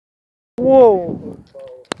Whoa!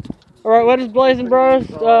 Alright, what is Blazing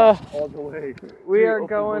Bros? All the way. We are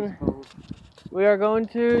going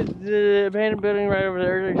to the abandoned building right over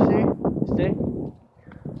there. You see?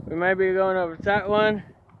 We might be going over to that one,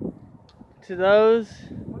 to those.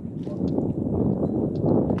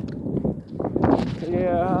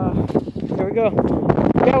 Yeah, here we go.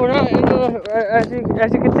 Yeah, we're not in the, as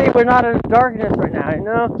you can see, we're not in darkness right now, you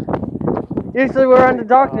know? Usually we're in the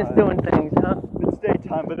darkness doing things, huh? It's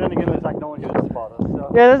daytime, but then again, there's like no one here to spot us.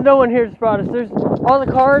 So. Yeah, there's no one here to spot us. There's all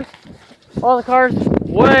the cars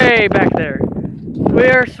way back there. We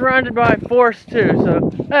are surrounded by force too,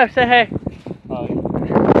 so, oh, say hey. Hi.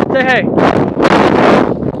 Say hey.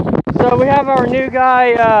 So we have our new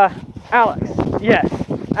guy, Alex. Yes,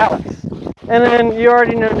 Alex. And then you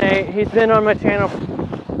already know Nate. He's been on my channel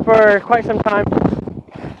for quite some time.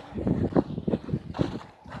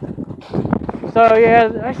 So yeah,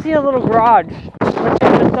 I see a little garage. Want to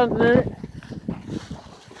get something in it?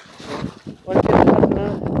 Want to get something in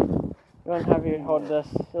it? I'm going to have you hold this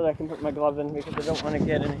so that I can put my glove in because I don't want to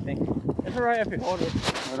get anything. It's alright if you hold it.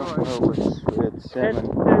 I don't know, it's salmon.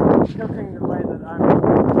 It's tilting the way that I'm...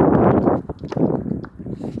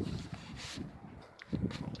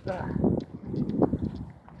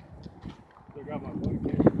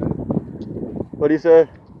 What do you say?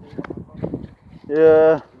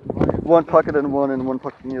 Yeah, one pocket in one and one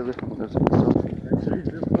pocket in the other.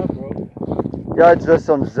 Yeah, I just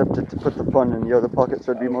unzipped it to put the fun in the other pocket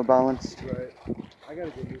so it'd be more balanced. Right. I gotta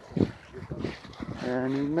get used to it.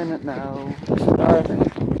 Any minute now.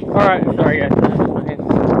 Alright, sorry guys. Wait,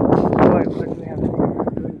 what do we have in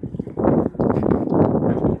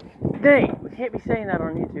here? Dang, we can't be saying that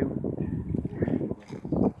on YouTube.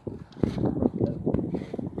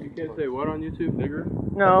 You can't say what on YouTube, nigger?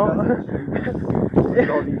 No.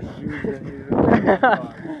 All these shoes in here.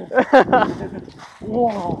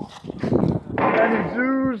 Whoa. Any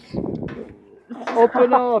Jews?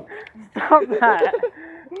 Open up! Stop that.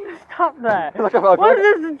 Stop that. Look about What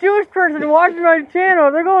is this Jewish person watching my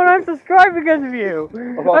channel? They're going unsubscribe because of you. I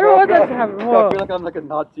don't want that to happen. Whoa. I feel like I'm like a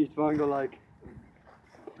Nazi trying to like...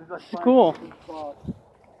 It's cool.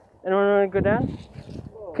 Anyone want to go down?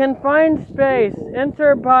 Confined space.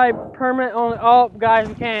 Enter by permit only. Oh, guys,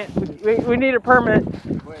 we can't. We need a permit.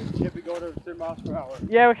 Wait, can't be going over 10 miles per hour.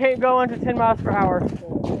 Yeah, we can't go under 10 miles per hour.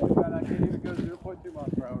 Oh, God, I can't even go 0.2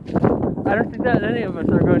 miles per hour. I don't think that any of us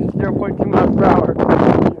are going 0.2 miles per hour.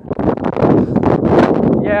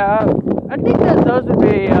 Yeah, I think that those would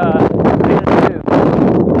be too.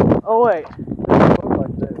 Oh, wait.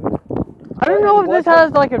 I don't know if this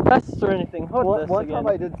has like a vest or anything. Hold this One again. time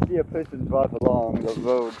I did see a person drive along the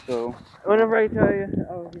road, so... Whenever I tell you,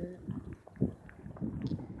 oh yeah.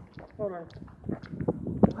 Hold on.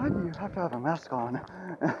 Why do you have to have a mask on?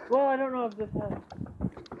 Well, I don't know if this has.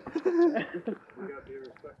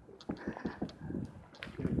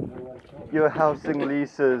 Your housing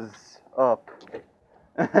lease is up.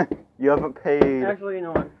 You haven't paid... Actually, you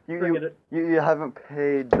know what? Forget it. You haven't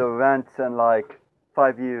paid the rent in like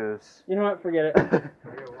 5 years. You know what? Forget it.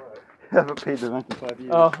 You haven't paid the rent in 5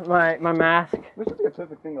 years. Oh, my mask. This would be a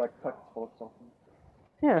perfect thing, like tuck full of something.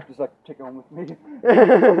 Yeah. Just like take it home with me.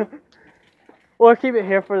 We'll keep it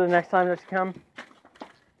here for the next time that you come.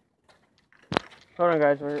 Hold on,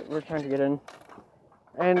 guys. We're trying to get in,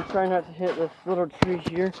 and try not to hit this little tree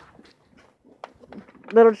here.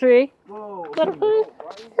 Little tree. Whoa. Little tree.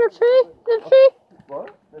 Little tree. Little tree.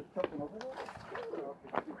 What? There's something over there?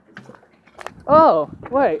 Oh,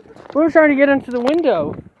 wait. We were trying to get into the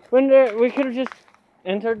window. We could have just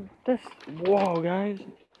entered this. Whoa, guys.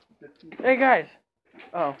 Hey, guys.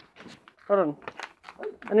 Oh. Hold on.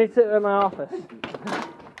 I need to sit at my office.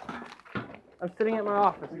 I'm sitting at my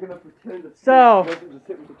office. You're gonna pretend to So.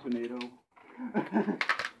 sit with a tornado.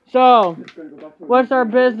 So, what's our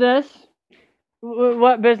business?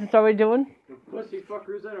 What business are we doing? The Pussy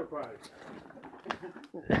Fuckers Enterprise.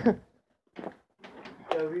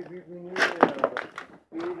 Yeah, we need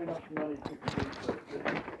enough money to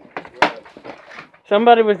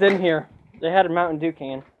Somebody was in here. They had a Mountain Dew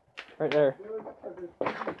can. Right there.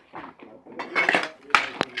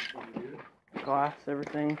 Glass,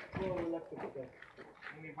 everything.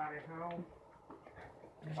 Anybody home?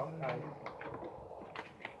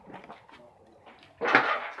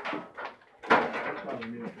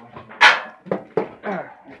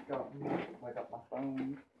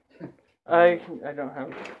 Okay. I don't have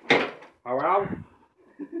it. Hello?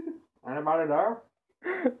 Anybody there?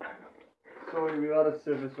 Sorry, we're out of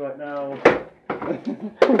service right now.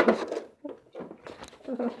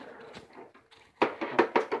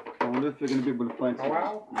 I wonder if we're going to be able to find some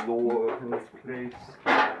law in this place.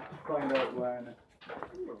 Find out when.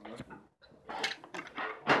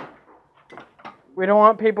 We don't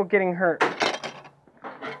want people getting hurt.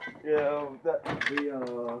 Yeah,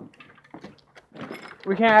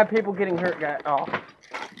 We can't have people getting hurt, guys. Oh.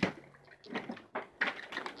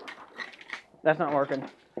 That's not working.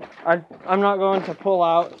 I'm not going to pull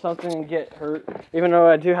out something and get hurt, even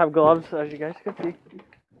though I do have gloves, as you guys can see.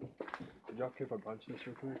 Did y'all care if I bunch this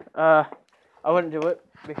real quick? I wouldn't do it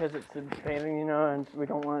because it's a painting, you know, and we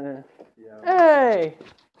don't want to. Yeah. Hey!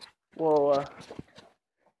 Well,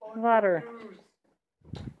 ladder.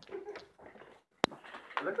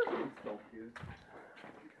 Look at these stuff,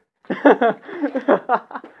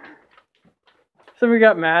 So we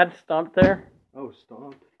got mad stomped there. Oh,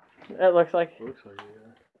 stomped. It looks like. Looks like it,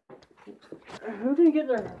 yeah. Who can get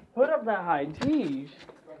their foot up that high? Jeez.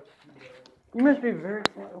 You must be very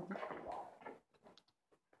slow.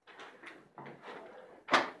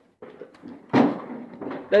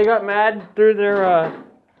 They got mad through their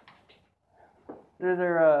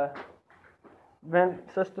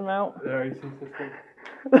vent system out. Their AC system.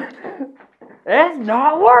 It's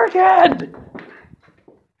not working!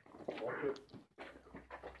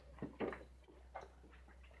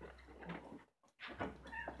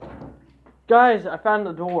 Guys, I found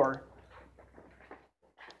the door.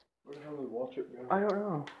 Where the hell did watch it go? I don't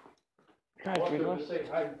know. Guys, we lost. Say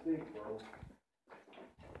hide and seek, bro.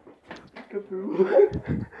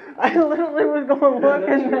 I literally was going look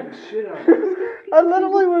in there. Shit out of it. I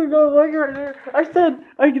literally was going look right there.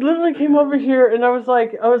 I literally came over here and I was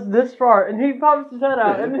this far and he pops his head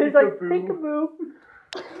out and he's like, peekaboo.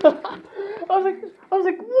 I was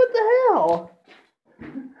like, what the hell?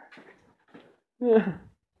 Yeah.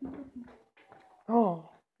 Oh.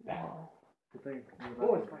 Wow.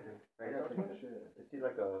 Oh, it's like Is he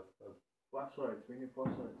like a flashlight? We need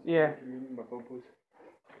flashlights. Yeah. Can you need my phone, please?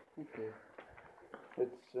 Okay.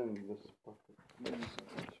 It's in this pocket.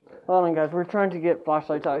 Hold on, guys. We're trying to get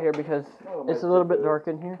flashlights out here because it's a little bit dark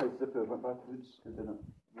in here. My zipper went backwards. It didn't.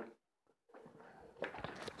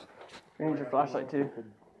 We need your flashlight too.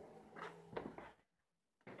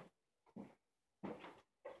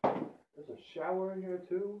 There's a shower in here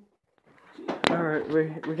too. Alright,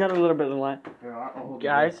 we got a little bit of light. Yeah, I'll hold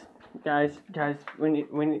Guys, we need.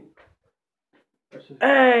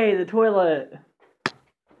 Hey, the toilet.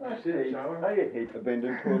 I see a shower. I hate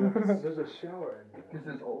abandoned toilets. There's a shower in here. Because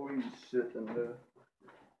there's always shit in there.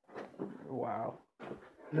 Wow.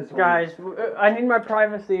 There's Guys, I need my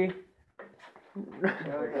privacy.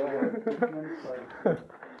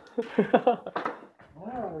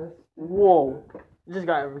 Whoa. Just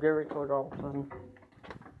got a very cold all of a sudden.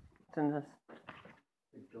 What's in this?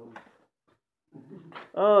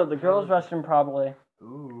 Oh, the girls' restroom probably.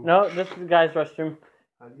 Ooh. No, this is the guys' restroom.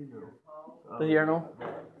 How do you know? The urinal.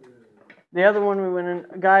 The other one we went in.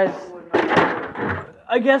 Guys,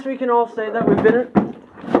 I guess we can all say that we've been in.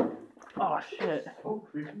 Oh, shit. So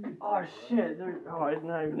creepy. Oh, shit. Oh, I did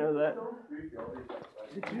not even know that.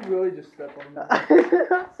 Did you really just step on that? I did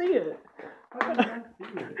not see it. How did I not see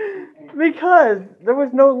it? Because there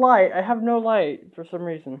was no light. I have no light for some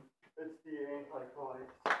reason. It's the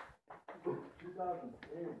Antichrist.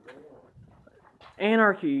 2010,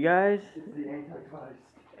 Anarchy, guys. It's the Antichrist.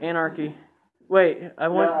 Anarchy. Wait, I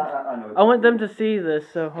want know. I want them to see this,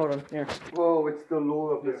 so hold on. Here. Whoa, it's the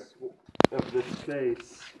lore of this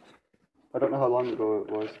place. I don't know how long ago it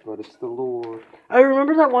was, but it's the lore. I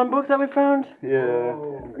remember that one book that we found? Yeah.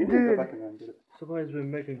 Whoa. We need to go back and get it. Somebody's been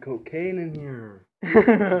making cocaine in here.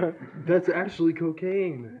 That's actually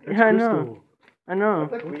cocaine. That's Yeah, I know. crystal. I know. I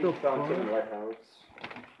think we What the found some fuck? in the lighthouse.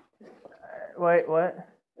 Wait, what?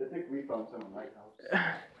 I think we found some in the lighthouse.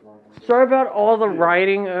 Sorry about all the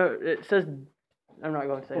writing. It says. I'm not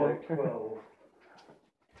going to say Fuck that. 12.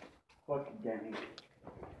 Fuck gang.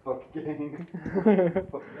 Fuck gang.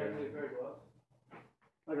 Fuck gang.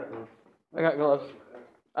 I got those. I got gloves.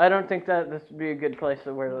 I don't think that this would be a good place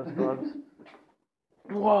to wear those gloves.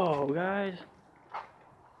 Whoa, guys.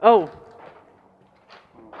 Oh.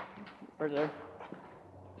 Right there.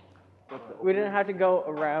 We didn't have to go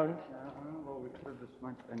around. Well, we could have just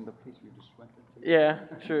went in the place we just went into. Yeah,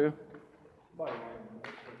 true. I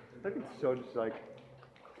think it's so just like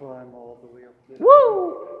climb all the way up there.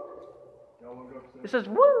 Woo! It says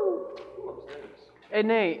woo! Hey,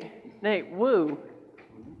 Nate, woo.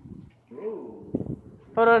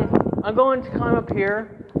 Hold on. I'm going to climb up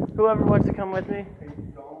here. Whoever wants to come with me.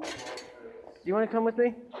 Do you want to come with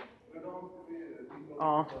me?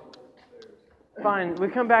 Aw. Fine. We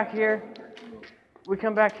come back here.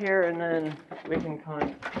 And then we can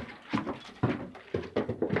climb.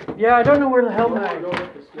 Yeah, I don't know where the hell my...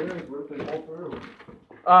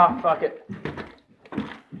 Ah, fuck it.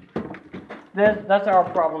 That's our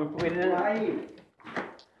problem. We didn't...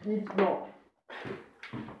 He's not.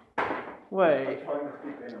 Wait.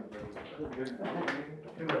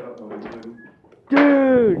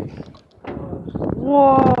 Dude!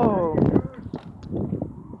 Whoa!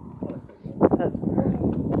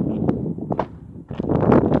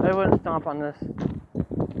 I wouldn't stomp on this.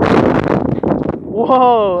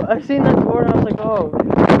 Whoa! I've seen that before and I was like, oh.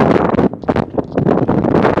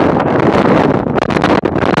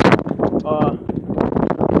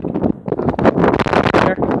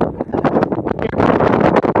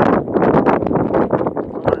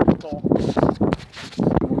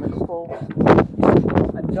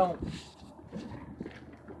 I don't.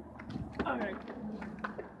 Okay.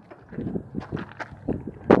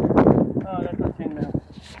 Oh, that's not chainmail.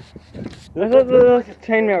 That's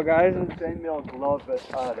chainmail, guys. Chainmail glove is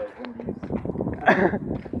harder than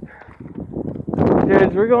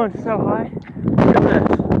Dudes, we're going so high. Look at this.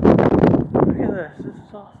 Look at this. This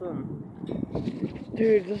is awesome.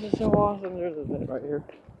 Dude, this is so awesome. There's a bit right here.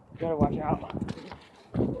 You gotta watch out.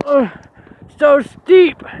 Ugh, so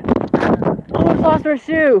steep. Almost lost my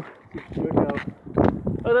shoe.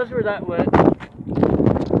 Oh, that's where that went.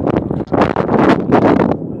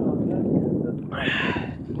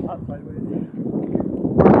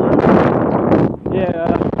 Yeah,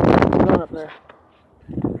 I'm going up there.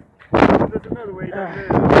 There's another way down there.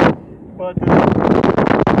 But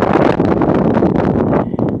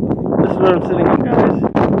this is what I'm sitting on, guys.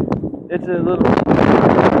 It's a little...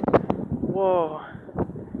 Whoa.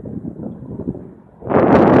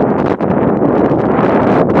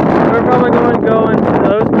 We're probably going to go into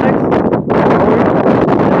those next.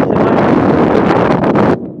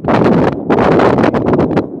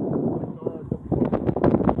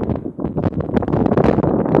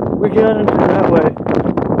 We got into that way.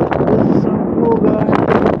 This is so cool, guys.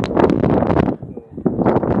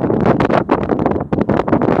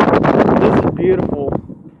 This is beautiful.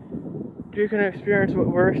 You can experience what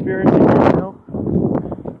we're experiencing right now.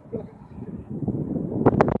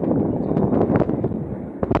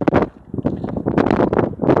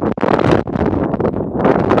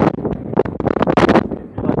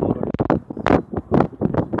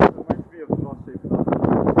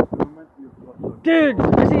 Dude,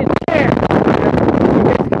 I see a chair!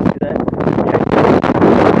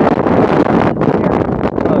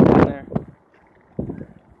 Oh, down there.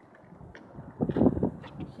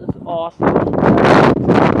 This is awesome.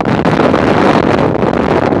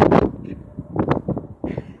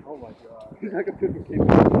 oh my god. He's like a perfect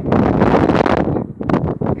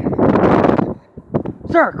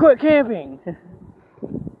Sir, quit camping!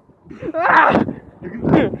 Ah!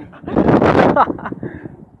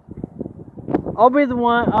 I'll be the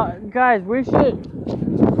one, guys, we should,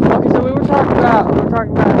 okay, so we were talking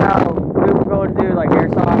about how we were going to do like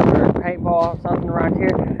airsoft or paintball, something around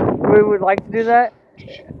here. We would like to do that.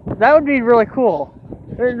 That would be really cool.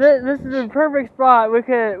 This is a perfect spot. We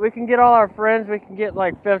can get all our friends, we can get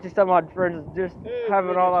like 50 some odd friends just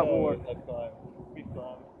having all that war.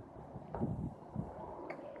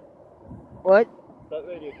 What? That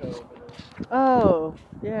radio tower over there. Oh,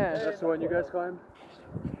 yeah. That's the one you guys climbed?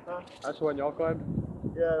 Huh? That's the one y'all climbed?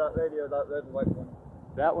 Yeah, that radio, that red and white one.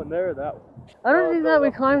 That one there or that one? I don't think that we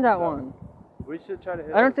climbed that one. We should try to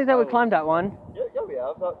hit I don't think that we climbed that one. Yeah, we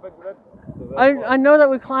have, that big red one. I know that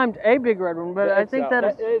we climbed a big red one, but I think that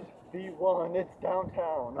is the one, it's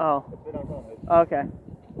downtown. Oh. It's the downtown. Okay.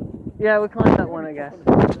 Yeah, we climbed that one, I guess.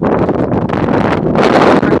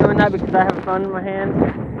 I'm doing that because I have fun in my hands.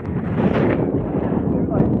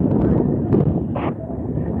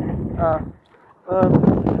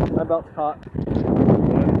 My belt's caught.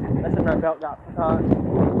 I said my belt got caught.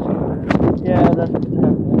 Yeah, that's what's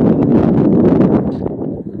happening.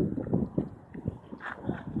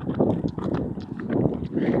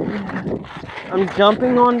 I'm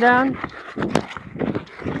jumping on down.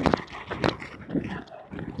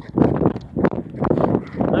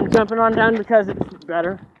 I'm jumping on down because it's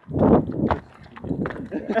better.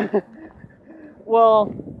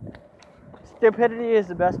 Well, stupidity is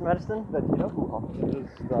the best medicine. But you know who Hopkins is?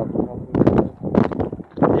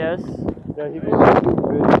 Yes. Yeah, he was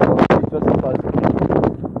good. He just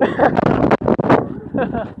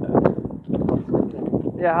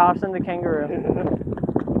Yeah, Hobson the kangaroo.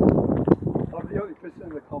 I'm the only person in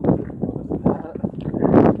the comments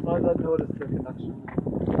that noticed the connection.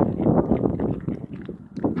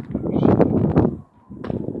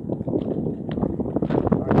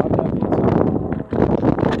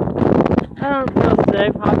 I don't feel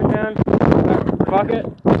safe hopping down. Fuck it.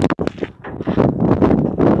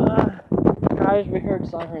 Guys, we heard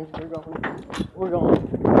sirens. We're going.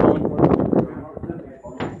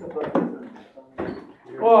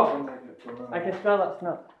 Whoa! I can smell that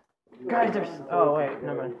smoke. Guys, there's. Oh wait,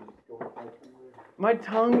 never mind. My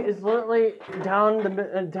tongue is literally down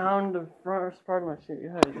the first part of my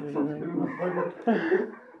shoe.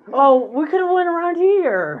 Oh, we could have went around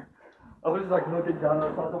here. I was like looking down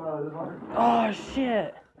and I saw someone else. Oh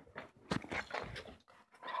shit.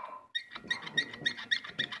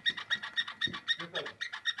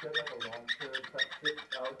 Get like a launcher that sits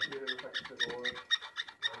out here with like the door.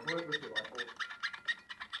 What was your rifle?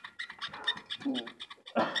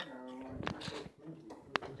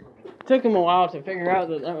 Took him a while to figure out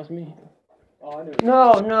that was me. Oh, I knew.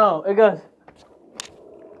 No, it goes.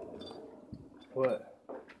 What?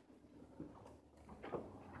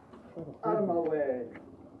 Out of my way.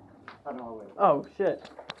 Out of my way. Oh shit.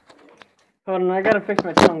 Hold on, I gotta fix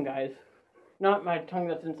my tongue, guys. Not my tongue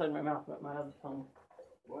that's inside my mouth, but my other tongue.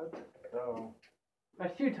 What? Oh. My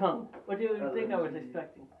shoe tongue. What do you think I was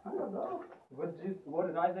expecting? I don't know. What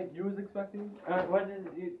did I think you was expecting? What do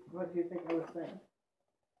you think I was saying?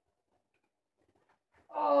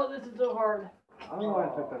 Oh, this is so hard. I don't know why I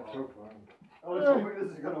took that so far. I was hoping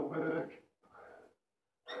this is gonna work.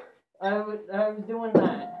 I was doing that. I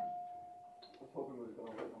was hoping it was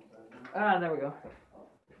gonna work on that. Ah, there we go.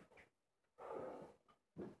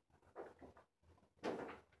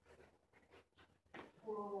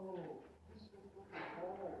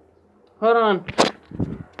 Hold on.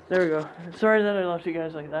 There we go. Sorry that I left you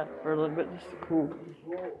guys like that for a little bit. This is cool.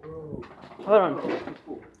 Hold on.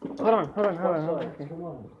 Come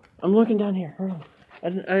on. I'm looking down here. Hold on.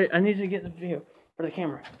 I need to get the view for the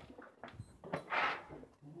camera.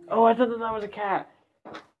 Oh, I thought that was a cat.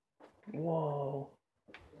 Whoa.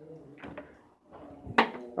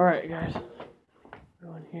 Alright, guys.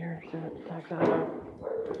 Go in here. Check that out.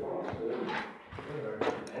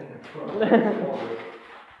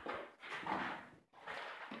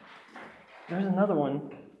 There's another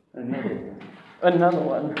one. Another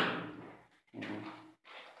one.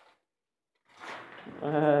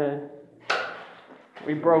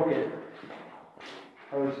 We broke it.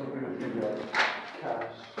 I was hoping to see that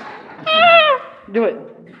cash. Do it.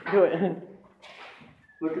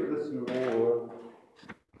 Look at this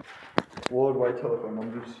worldwide telephone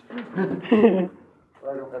numbers. I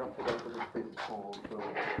don't think that's what this place is called, so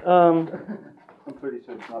I'm pretty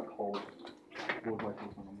sure it's not called worldwide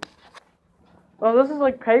telephone numbers. Oh, this is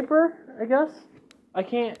like paper, I guess. I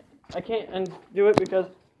can't undo it because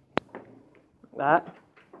that.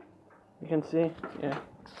 You can see, yeah.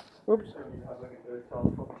 Oops.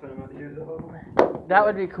 That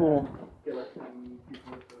would be cool. Get like some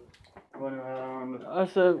people going around.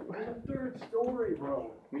 So. It's a third story,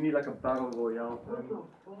 bro. We need like a battle royale thing. What the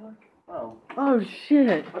fuck? Oh. Oh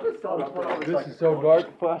shit. I just thought it was This like is so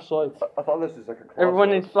dark. Flashlights. I thought this was like a class. Everyone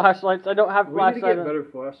needs flashlights. I don't have We need to flashlights. get better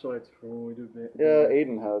flashlights for when we do that. Yeah,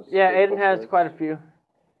 Aiden has. Yeah, good Aiden has flashlights. quite a few.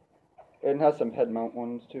 Aiden has some head mount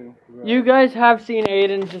ones too. Right. You guys have seen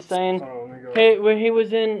Aiden, just saying. Oh, let me go. Hey, when he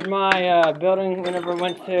was in my building, whenever I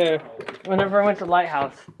went to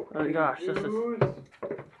Lighthouse. Oh gosh, this is.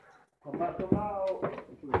 I'm out, I'm out.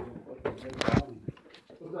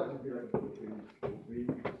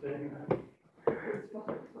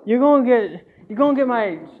 You're gonna get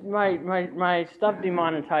my stuff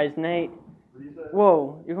demonetized, Nate.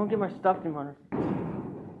 Whoa, you're gonna get my stuff demonetized.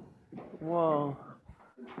 Whoa.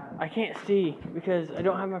 I can't see because I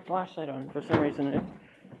don't have my flashlight on for some reason.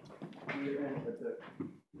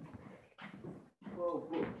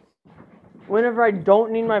 Whenever I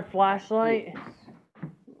don't need my flashlight,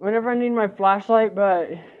 but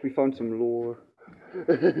We found some lore.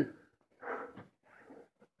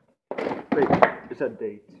 Wait, it said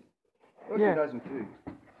date. Oh, Yeah. 2002.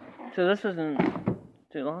 so this isn't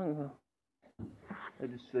too long ago. I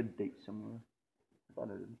just said date somewhere. I thought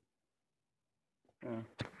I did. Yeah.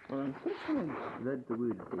 What if someone read the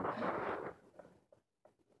word date?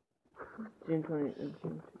 June 20. Just a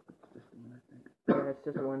minute, I think. Yeah, it's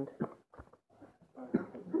just wind.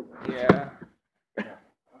 Yeah.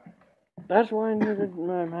 That's why I needed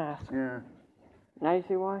my mask. Yeah. Now you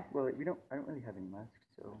see why? Well, I don't really have any masks,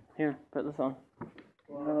 so. Here, put this on.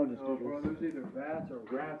 No, just do Bro, there's either bats or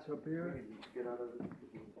rats up here. Get out of this.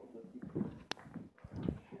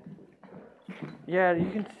 Yeah, you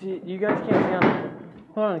can see. You guys can't see on.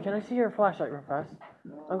 Hold on, can I see your flashlight real fast?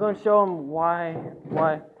 I'm going to show them why.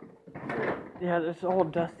 Yeah, it's all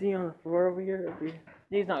dusty on the floor over here.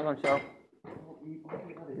 He's not going to show.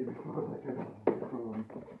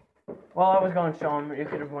 Well, I was going to show him. You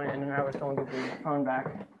could have went, and then I was going to get the phone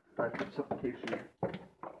back. Suffocation.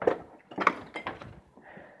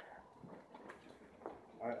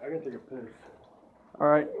 I gotta take a piss. All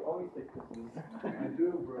right. Always take pisses. I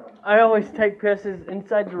do, bro. I always take pisses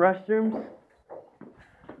inside the restrooms.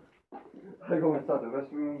 I go inside the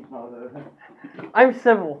restroom. Now I'm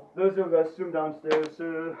civil. there's a restroom downstairs.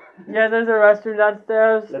 Yeah, there's a restroom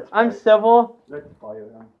downstairs. Let's I'm fight. civil. Let's fire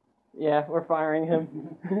him. Yeah, we're firing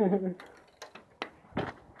him.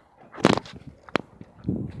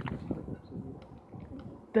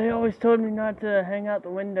 They always told me not to hang out the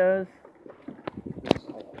windows.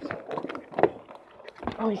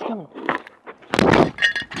 Oh, he's coming.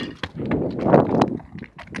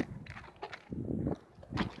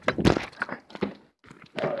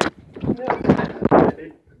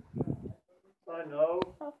 I know.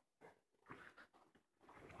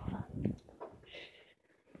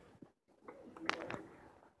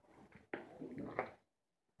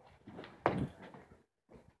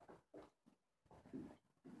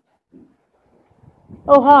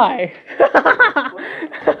 Oh, hi.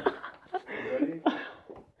 Ready?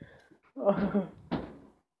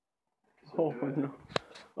 Oh no.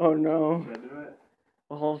 Oh no. Should I do it?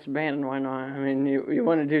 Well, it's abandoned, why not? I mean, you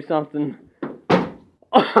want to do something.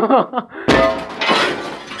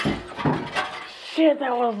 Shit,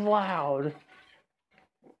 that was loud.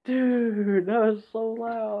 Dude, that was so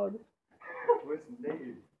loud. Where's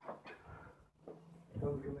Nate?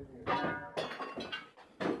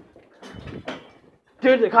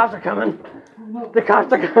 Dude, the cops are coming. The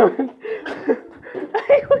cops are coming.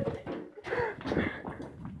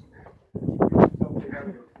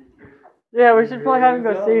 Yeah, we should probably have him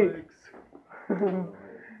go see.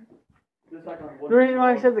 The reason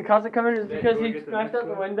why I said the cops are coming is because he smashed out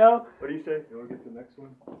the window. What do you say? You want to get the next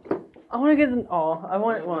one? I want to get an. Oh, I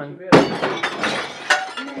want one.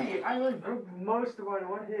 Hey, I like broke most of mine in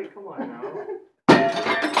one hit. Come on now.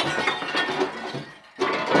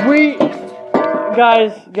 We,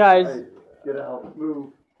 guys, Hey, get out.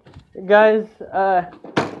 Move. guys. I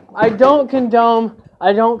don't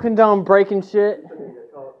condone breaking shit.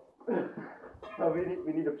 No, we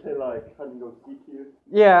need to play like hide and go seek here.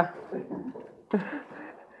 Yeah.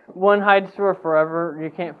 One hides for forever. You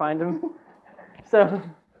can't find him. So.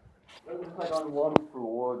 It's like on one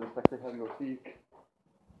floor, just like they hide and go seek.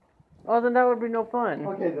 Oh, then that would be no fun.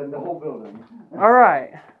 Okay, then the whole building. All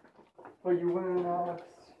right. So you win, Alex.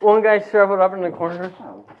 One guy shriveled up in the corner.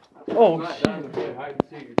 Oh. Oh shit. Hide and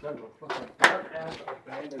seek. You're talking about fucking dark ass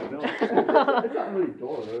abandoned building. It's not really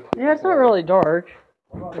dark. Yeah, it's not really dark.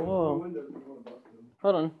 Whoa. Whoa.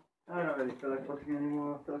 Hold on. I don't really feel like looking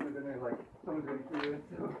anymore. I feel like we're gonna like someone's gonna hear it.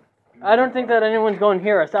 So. I don't think that anyone's going to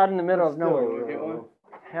hear us out in the middle of nowhere. Get one?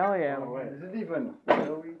 Hell yeah. Oh, wait. Is it even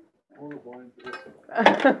really?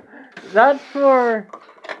 That's for.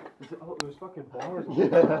 Oh, there's fucking bars.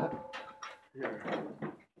 Yeah. Here.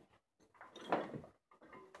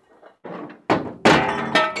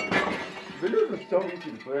 Videos are so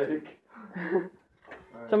easy to break.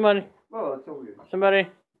 Somebody. Oh, that's so weird. Somebody.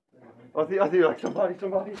 I see like somebody.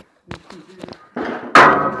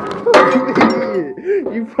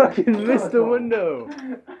 You fucking missed the window.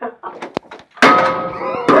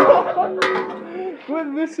 Quit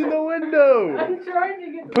missing the window. I'm trying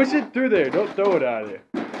to get. Push it through there. Don't throw it out of there.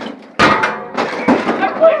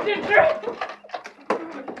 I pushed it through.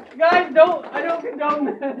 Guys, don't. I don't condone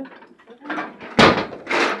this.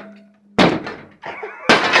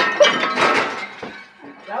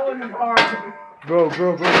 That one was hard. Bro.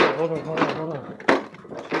 Hold on.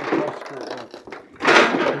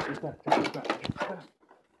 Take it back.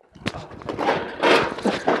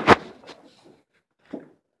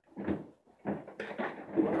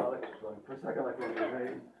 Alex is like, for a second, like, what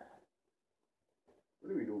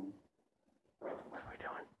are we doing? What are we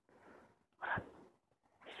doing? What?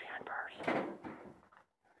 He's behind bars.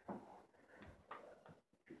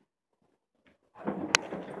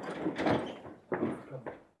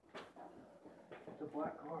 It's a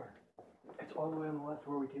black car. It's all the way on the left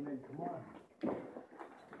where we came in. Come on.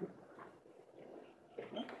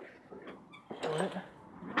 What?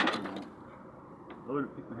 I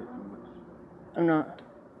would pick my head too much. I'm not.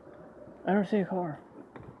 I don't see a car.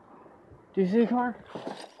 Do you see a car?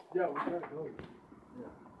 Yeah, we gotta go.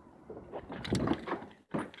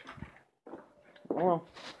 Oh well.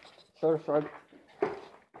 Sort of shrug.